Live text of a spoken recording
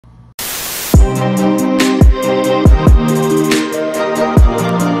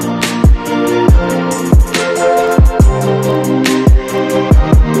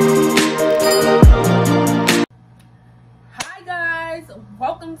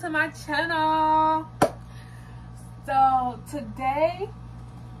Welcome to my channel. So today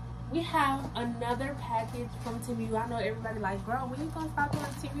we have another package from Temu. I know everybody like, girl, when you gonna stop doing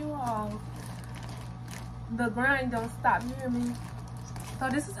Temu hauls? The grind don't stop, you hear me? So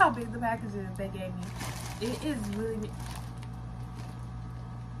this is how big the package is they gave me. It is really big.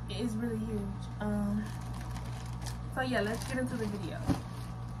 It is really huge. So yeah, let's get into the video.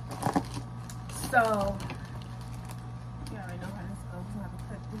 So you already know how this goes. I'm gonna have to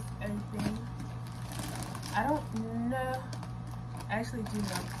cut this everything. I don't know. I actually do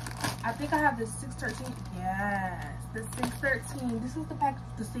know. I think I have the 613. Yes, the 613. This is the package,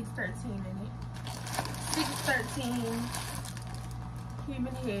 the 613 in it. 613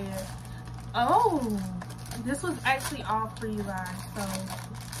 human hair. Oh, this was actually all for you guys. So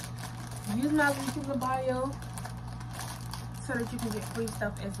use my link in the bio so that you can get free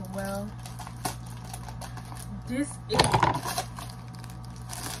stuff as well. This is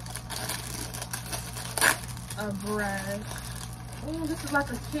a brush. Oh, this is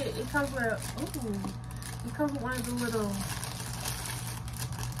like a kit. It comes with it comes with one of the little,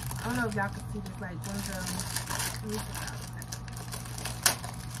 I don't know if y'all can see this, like one of the,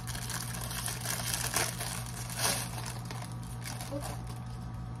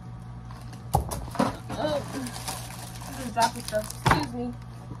 oh, just dropping stuff, excuse me.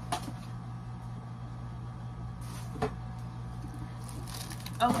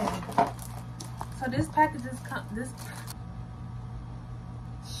 Okay, so this package is this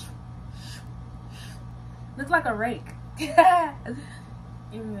looks like a rake. Anyways,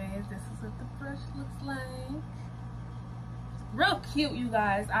 this is what the brush looks like. Real cute, you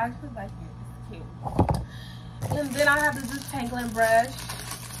guys. I actually like it. It's cute. And then I have this detangling brush.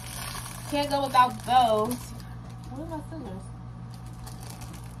 Can't go without those. Where are my scissors?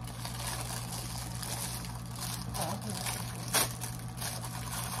 Oh,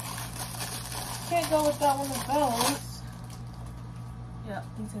 can't go without one of those. Yep,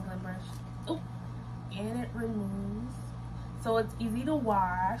 detangling brush. Oh, and it removes, so it's easy to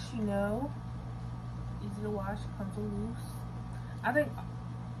wash. You know, easy to wash. Comes loose. I think.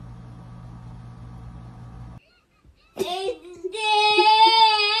 I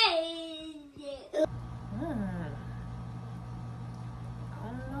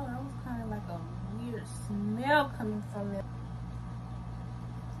don't know. That was kind of like a weird smell coming from it.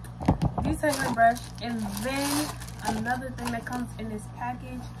 Detangling brush, and then another thing that comes in this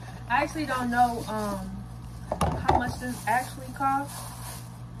package. I actually don't know how much this actually costs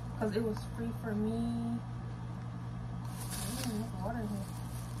because it was free for me. There's water here.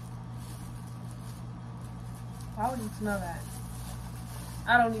 Why would you smell that?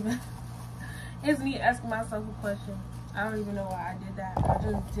 I don't even. It's me asking myself a question. I don't even know why I did that. I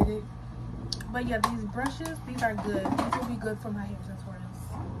just did it. But yeah, these brushes, these are good. These will be good for my hair tutorials.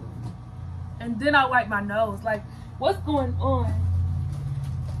 And then I wipe my nose. Like, what's going on?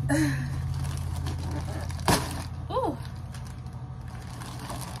 Ooh.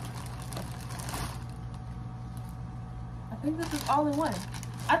 I think this is all in one.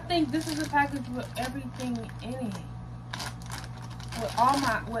 I think this is a package with everything in it. With all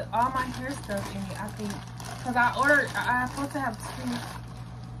my hair stuff in it, I think. Because I'm supposed to have 2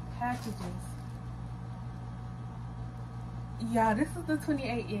 packages. Yeah, this is the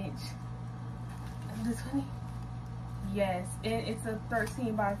 28-inch. The 20. Yes, and it's a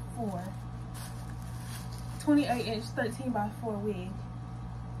 13 by 4. 28-inch 13 by 4 wig.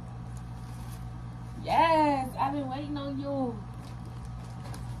 Yes, I've been waiting on you.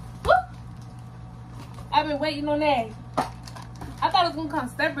 Woo! I've been waiting on that. I thought it was gonna come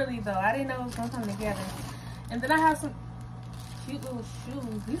separately though. I didn't know it was gonna come together. And then I have some cute little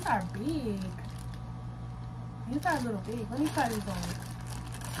shoes. These are big. These are a little big. Let me try these on.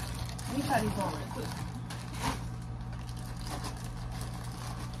 Let me try these on real quick.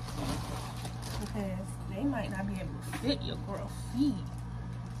 Because they might not be able to fit your girl feet.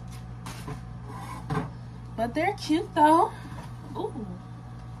 But they're cute though. Ooh.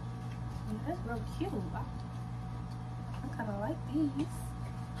 Yeah, that's real cute. I kind of like these.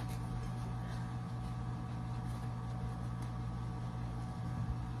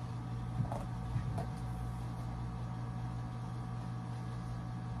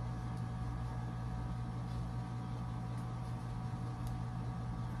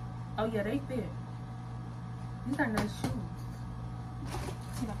 Oh yeah, they fit. These are nice shoes.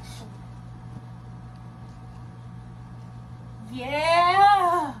 Let's see if I can show you.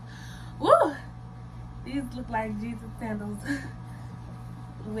 Yeah. Woo. These look like Jesus sandals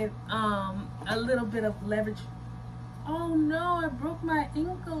with a little bit of leverage. Oh no, I broke my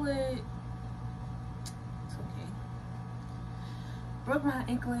anklet. It's okay. Broke my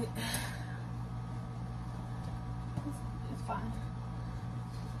anklet. It's fine.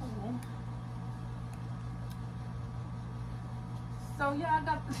 Oh. So yeah, I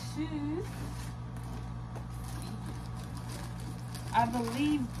got the shoes. I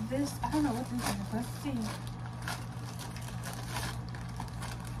believe this, I don't know what this is. Let's see.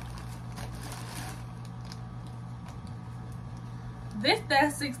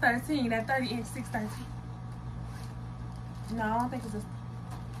 That's 613, that 30-inch 613. No, I don't think it's this.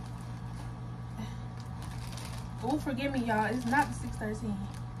 Oh, forgive me, y'all. It's not the 613.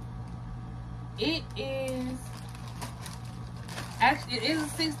 It is, actually, it is a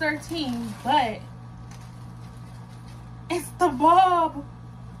 613, but it's the bob.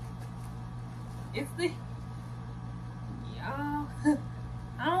 It's the, y'all.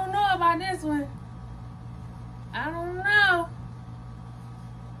 I don't know about this one. I don't know.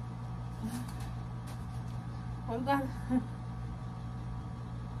 We're gonna.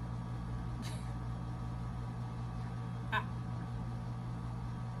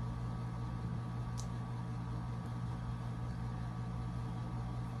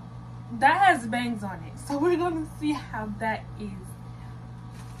 That has bangs on it, so we're gonna see how that is.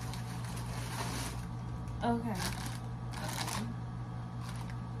 Okay.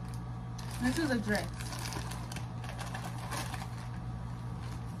 This is a dress,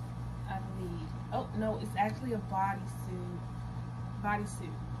 I believe. Oh no, it's actually a bodysuit.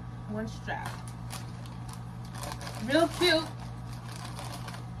 Bodysuit, one strap. Real cute.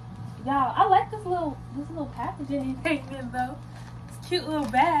 Y'all, I like this little packaging it came in though. It's a cute little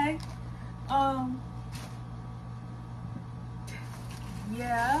bag.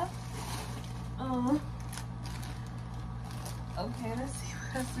 Yeah. Okay, let's see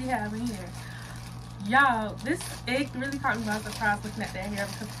what else we have in here. Y'all, it really caught me by surprise looking at that hair,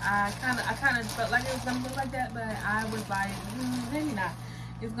 because I kind of felt like it was gonna look like that, but I was like, maybe not.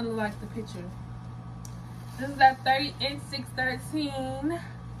 It's gonna look like the picture. This is that 30-inch 613.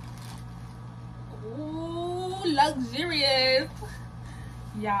 Ooh, luxurious.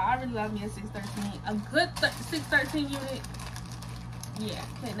 Yeah, I really love me a 613. A good 613 unit. Yeah,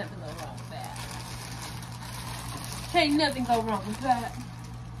 can't nothing go wrong with that. Can't nothing go wrong with that.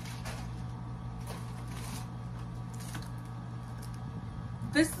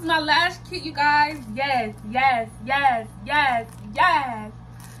 This is my lash kit, you guys. Yes, yes, yes, yes, yes.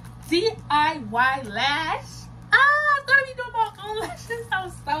 DIY lash. I'm gonna be doing my own lashes. I'm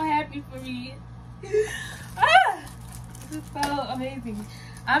so happy for me. This is so amazing.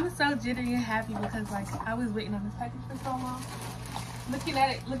 I'm so jittery and happy because like I was waiting on this package for so long. Looking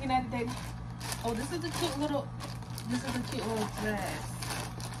at it daily. Oh, this is a cute little dress. This is a cute little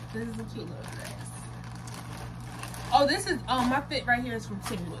dress. Oh, this is my fit right here is from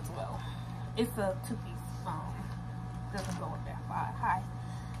Temu as well. It's a two-piece. Doesn't go with that. Hi.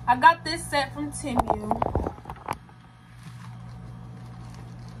 I got this set from Temu.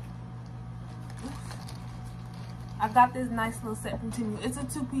 I got this nice little set from Temu. It's a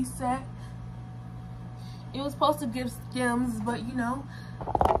two-piece set. It was supposed to give skims, but you know,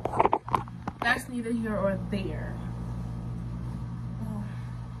 that's neither here or there.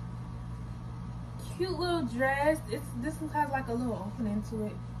 Cute little dress. This one has like a little opening to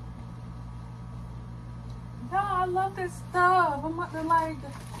it. Y'all, I love this stuff. I'm about to like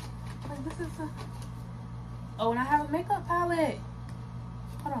this is a, oh, and I have a makeup palette.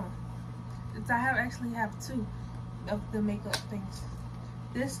 Hold on. I actually have two of the makeup things.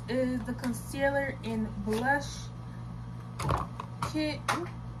 This is the concealer and blush kit. Ooh.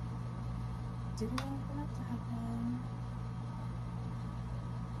 Didn't even want to happen.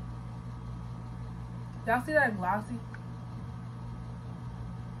 Y'all see that glossy?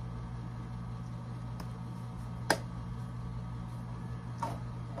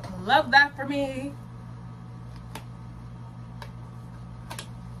 Love that for me.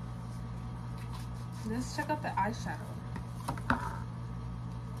 Let's check out the eyeshadow.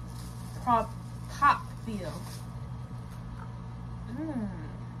 Pop Feel.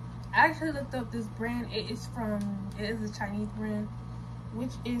 I actually looked up this brand. It is a Chinese brand,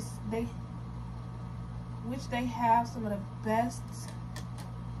 which they have some of the best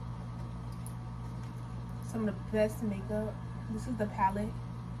makeup. This is the palette.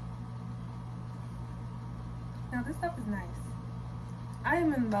 Now this stuff is nice. I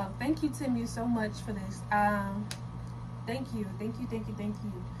am in love. Thank you, Temu, so much for this. Thank you.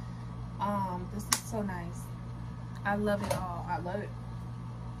 This is so nice. I love it all. I love it.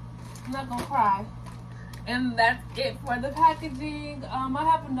 I'm not gonna cry. And that's it for the packaging. I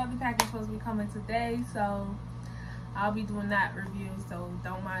have another package supposed to be coming today, so I'll be doing that review, so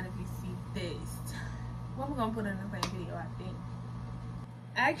don't mind if you see this. Well, we're gonna put it in the same video, I think.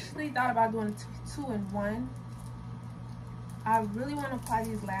 I actually thought about doing two in one. I really want to apply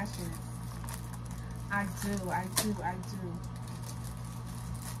these lashes. I do.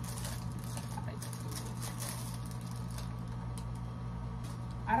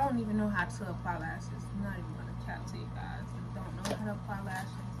 I don't even know how to apply lashes. I'm not even gonna cap to you guys. I don't know how to apply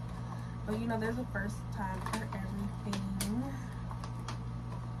lashes. But you know, there's a first time for everything.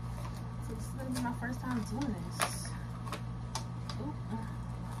 So this is gonna be my first time doing this. Ooh.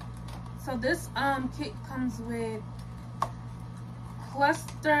 So this kit comes with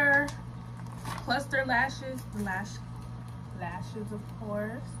cluster lashes, lashes of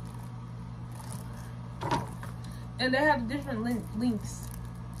course, and they have different lengths,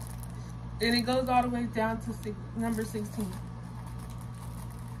 and it goes all the way down to number 16.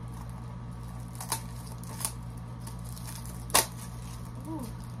 Ooh.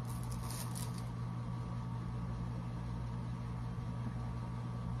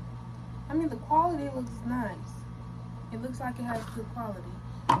 I mean, the quality looks nice. It looks like it has good quality.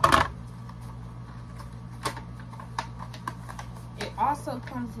 It also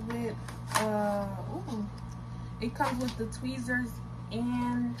comes with it comes with the tweezers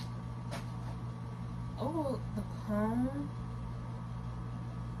and the comb.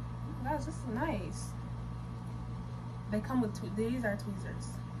 Guys, this is nice. They come with these are tweezers,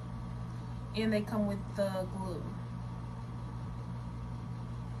 and they come with the glue.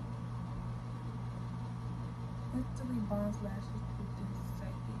 Instantly bonds lashes within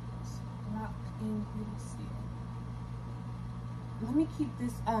seconds. Locked in beauty seal. Let me keep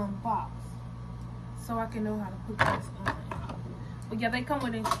this box so I can know how to put this on. But yeah, they come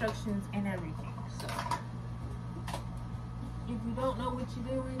with instructions and everything. So if you don't know what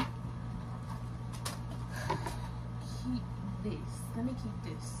you're doing, keep this. Let me keep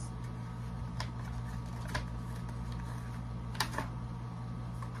this.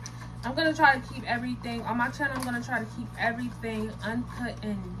 I'm gonna try to keep everything on my channel. I'm gonna try to keep everything uncut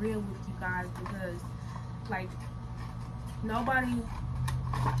and real with you guys, because like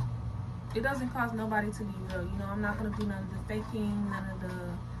it doesn't cost nobody to be real. You know, I'm not gonna do none of the faking, none of the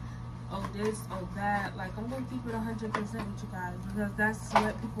oh this, oh that. Like, I'm gonna keep it 100% with you guys, because that's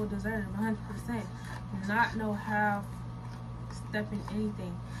what people deserve. 100%. Not no half stepping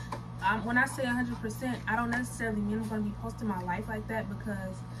anything. When I say 100%, I don't necessarily mean I'm gonna be posting my life like that,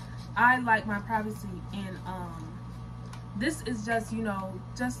 because I like my privacy, and this is just, you know,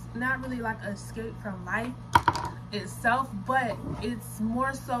 just not really like an escape from life itself, but it's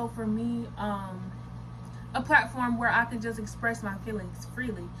more so for me a platform where I can just express my feelings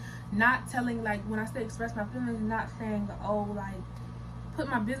freely. Not telling, like, when I say express my feelings, not saying, oh, like, put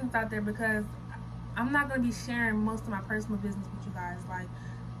my business out there, because I'm not going to be sharing most of my personal business with you guys. Like,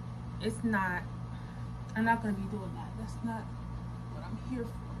 it's not, I'm not going to be doing that. That's not what I'm here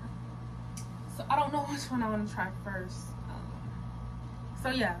for. So I don't know which one I want to try first. So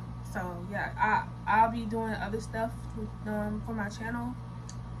yeah, I'll be doing other stuff with, for my channel,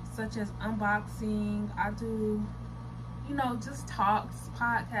 such as unboxing. I do, you know, just talks,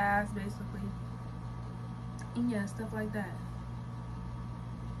 podcasts, basically, and yeah, stuff like that.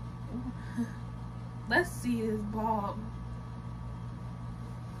 Let's see his bulb.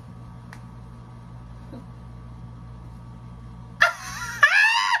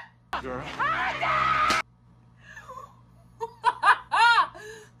 Girl.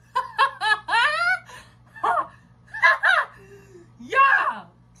 Yeah.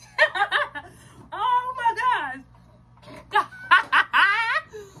 Oh my gosh.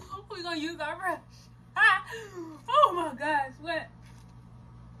 We're gonna use our brush. Oh my gosh, what?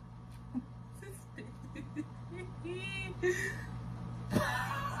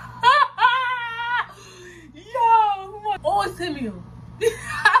 Yo, oh, it's Temu.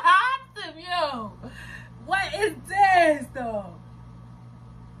 Yo, what is this though?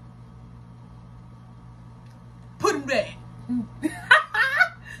 Put him back.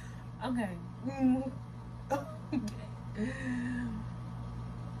 Okay.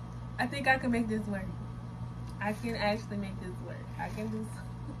 I think I can make this work. I can actually make this work. I can do something.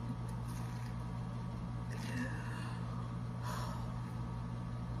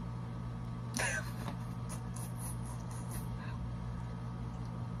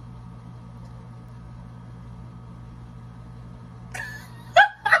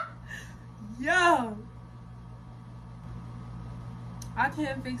 Yo, I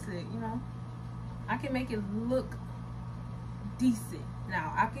can't fix it, you know. I can make it look decent.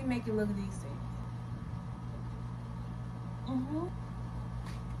 Now I can make it look decent.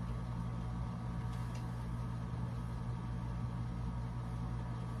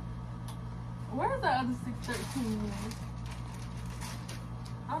 Where's the other 613 wig?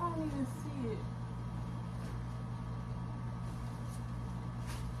 I don't even see it.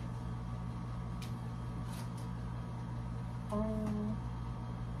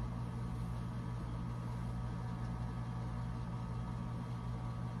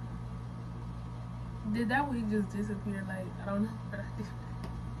 Did that wig just disappear? Like, I don't know what I did.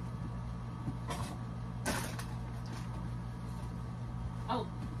 Oh,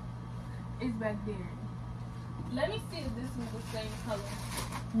 it's back there. Let me see if this is the same color.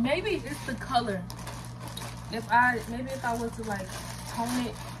 Maybe it's the color. Maybe if I was to like tone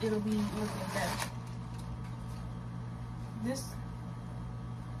it, it'll be looking better. This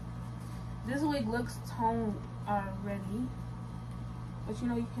wig looks toned already, but you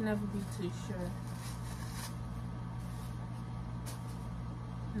know you can never be too sure.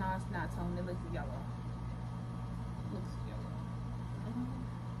 No, it's not toned. It looks yellow. Looks yellow.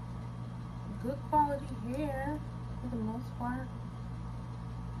 Good quality hair for the most part.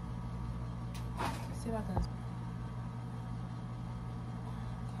 Let's see if I can. Okay.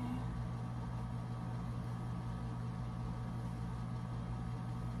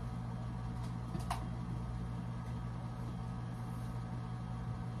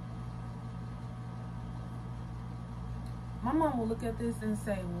 My mom will look at this and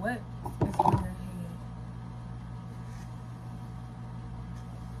say, "What is on your head?"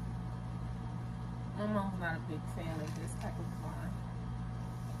 My mom's not a big fan of this type of blonde.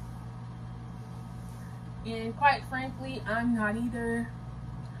 And quite frankly, I'm not either.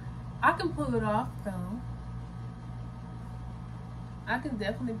 I can pull it off though. I can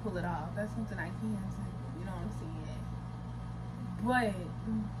definitely pull it off. That's something I can do. You know what I'm saying? But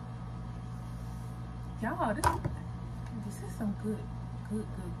y'all, this is some good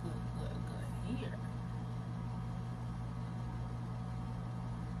hair.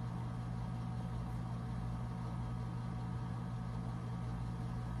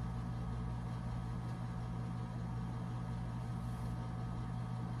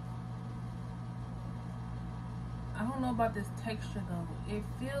 I don't know about this texture though. It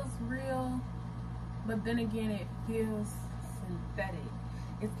feels real, but then again, it feels synthetic.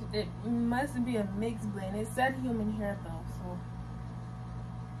 It must be a mixed blend. It said human hair though, so,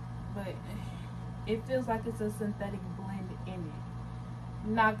 but it feels like it's a synthetic blend in it.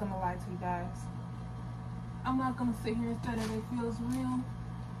 Not gonna lie to you guys. I'm not gonna sit here and say that it feels real.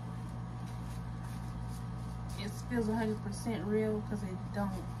 It feels 100% real because it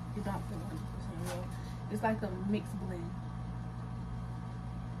don't feel 100% real. It's like a mixed blend.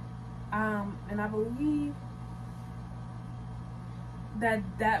 And I believe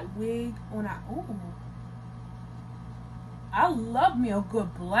that wig when I love me a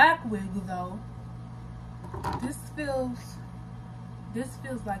good black wig though. This feels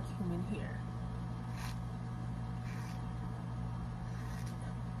like human hair.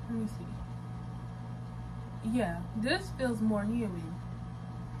 Let me see. Yeah, this feels more human.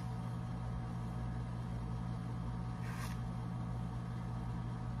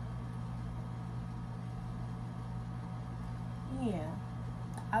 Yeah,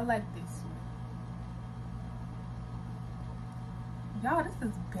 I like this one. Y'all, this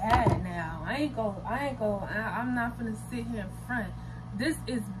is bad now. I'm not gonna sit here in front. This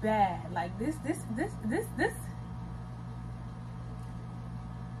is bad. Like this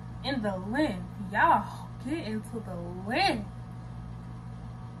in the length. Y'all get into the length.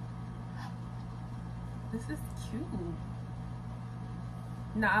 This is cute.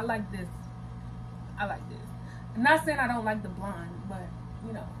 No, I like this. I like this. I'm not saying I don't like the blonde, but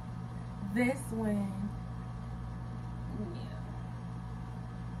you know, this one, yeah.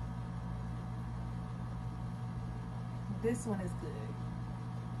 This one is good.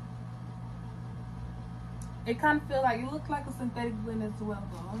 It kind of feel like, it looks like a synthetic blend as well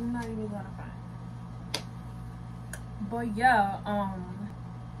though. I'm not even gonna find it. But yeah,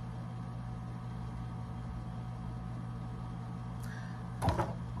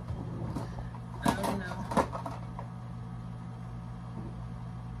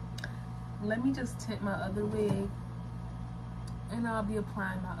 let me just tint my other wig and I'll be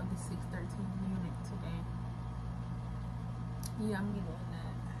applying my other 613 unit today. Yeah, I'm be doing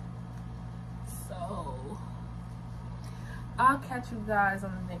that. So I'll catch you guys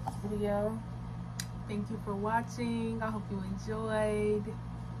on the next video. Thank you for watching. I hope you enjoyed.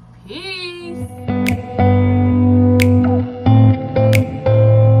 Peace.